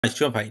It's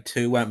John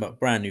 82, welcome back,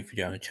 brand new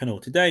video on the channel.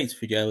 Today's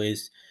video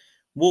is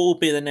what will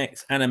be the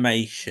next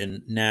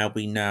animation. Now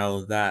we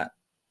know that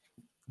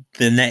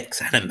the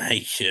next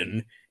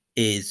animation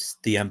is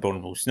the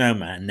Abominable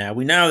Snowman. Now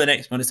we know the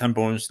next one is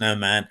Abominable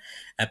Snowman,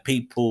 and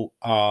people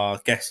are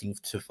guessing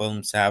to for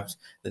themselves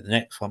that the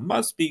next one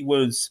must be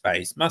World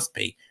Space. Must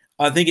be.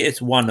 I think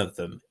it's one of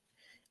them.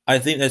 I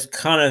think there's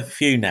kind of a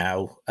few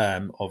now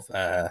of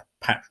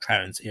Patrick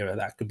Troughton's era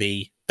that could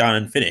be done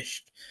and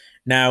finished.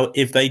 Now,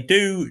 if they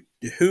do,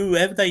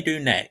 whoever they do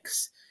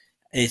next,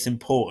 it's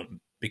important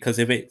because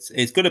if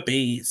it's going to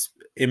be,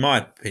 in my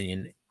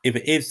opinion, if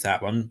it is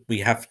that one, we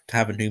have to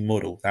have a new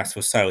model. That's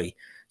for Zoe.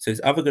 So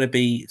it's either going to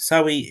be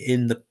Zoe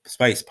in the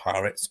Space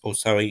Pirates or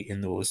Zoe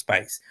in the World of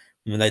Space.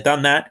 And when they've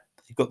done that,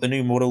 they've got the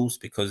new models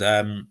because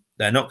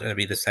they're not going to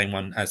be the same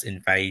one as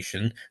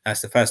Invasion.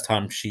 That's the first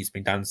time she's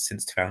been done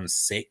since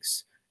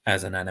 2006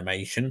 as an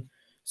animation.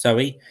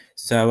 Zoe.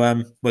 So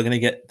we're going to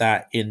get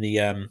that in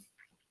the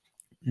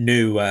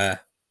new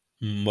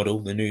model,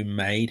 the new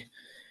maid.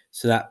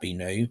 So that'd be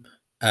new.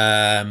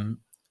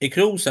 It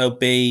could also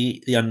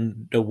be the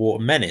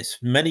Underwater Menace.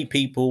 Many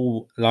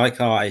people, like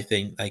I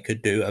think they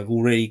could do a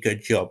really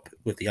good job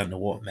with the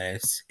Underwater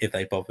Menace if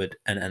they bothered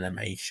an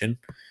animation.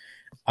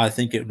 I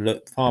think it would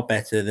look far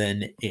better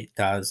than it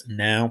does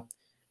now.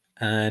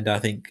 And I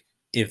think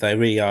if they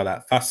really are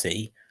that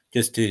fussy,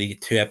 just do the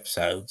 2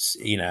 episodes.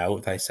 You know,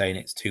 if they're saying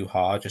it's too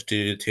hard, just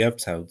do the 2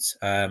 episodes.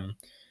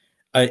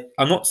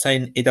 I'm not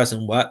saying it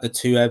doesn't work, the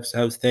 2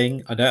 episodes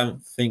thing. I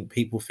don't think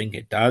people think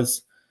it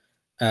does.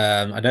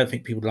 I don't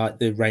think people like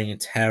the Reign of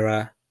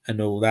Terror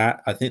and all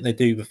that. I think they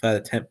do prefer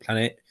the 10th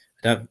Planet.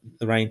 The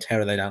Reign of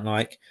Terror they don't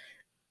like.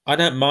 I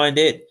don't mind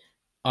it.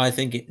 I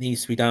think it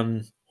needs to be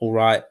done all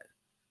right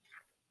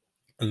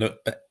and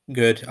look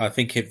good. I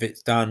think if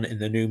it's done in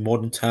the new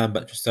modern term,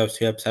 but just those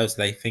 2 episodes,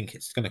 they think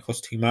it's going to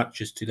cost too much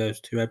just to those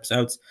 2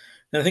 episodes,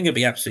 then I think it'd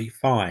be absolutely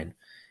fine.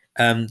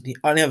 The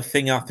only other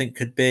thing I think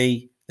could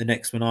be the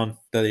next one on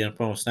the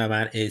Abominable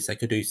Snowman is they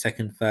could do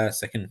second first.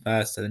 So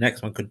the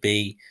next one could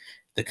be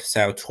the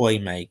Cassell Toy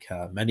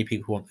Maker. Many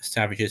people want the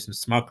Savages and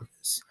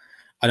Smugglers.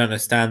 I don't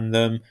understand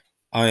them.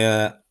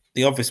 The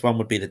obvious one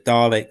would be the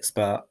Daleks,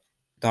 but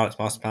Daleks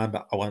Master Plan,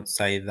 but I won't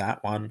say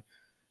that one.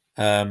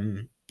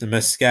 The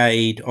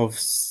Masquerade of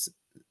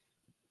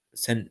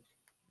St.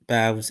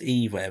 Belle's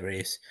Eve, whatever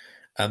it is.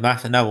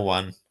 That's another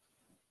one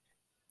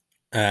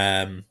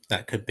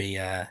that could be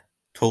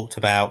talked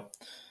about.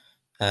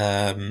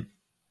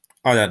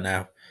 I don't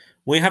know.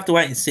 We have to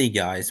wait and see,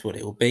 guys, what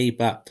it will be.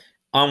 But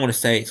I want to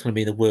say it's going to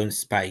be the World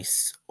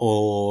Space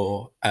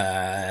or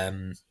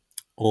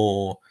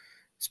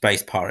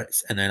Space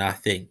Pirates, and then I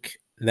think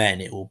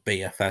then it will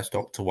be a First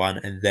Doctor one,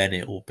 and then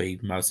it will be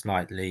most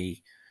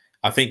likely.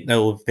 I think there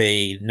will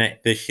be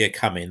this year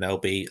coming. There will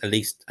be at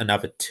least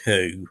another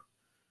 2.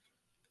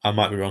 I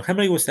might be wrong. How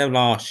many was there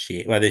last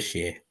year? Well, this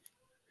year.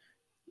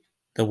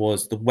 There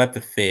was the Web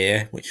of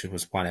Fear, which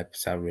was 1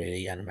 episode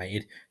really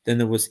animated. Then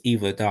there was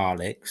Evil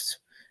Daleks.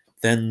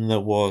 Then there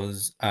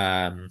was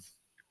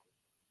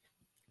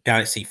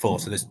Galaxy 4.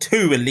 So there's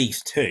 2, at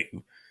least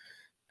 2.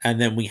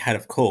 And then we had,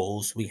 of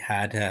course,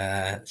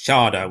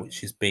 Shada,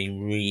 which is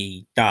being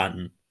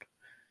redone.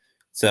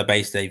 So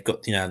basically, they've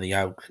got, the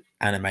old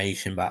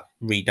animation, but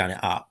redone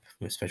it up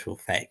with special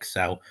effects.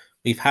 So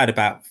we've had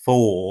about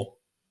 4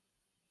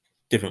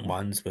 different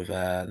ones with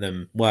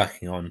them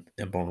working on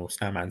the Abominable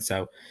Snowman.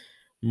 So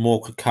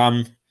more could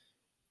come.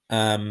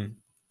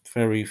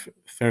 Very,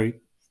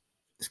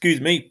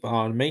 excuse me,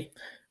 pardon me,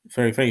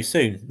 very, very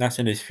soon. That's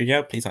in this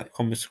video. Please like,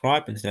 comment,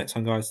 subscribe. Until next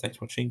time, guys, thanks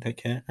for watching. Take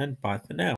care and bye for now.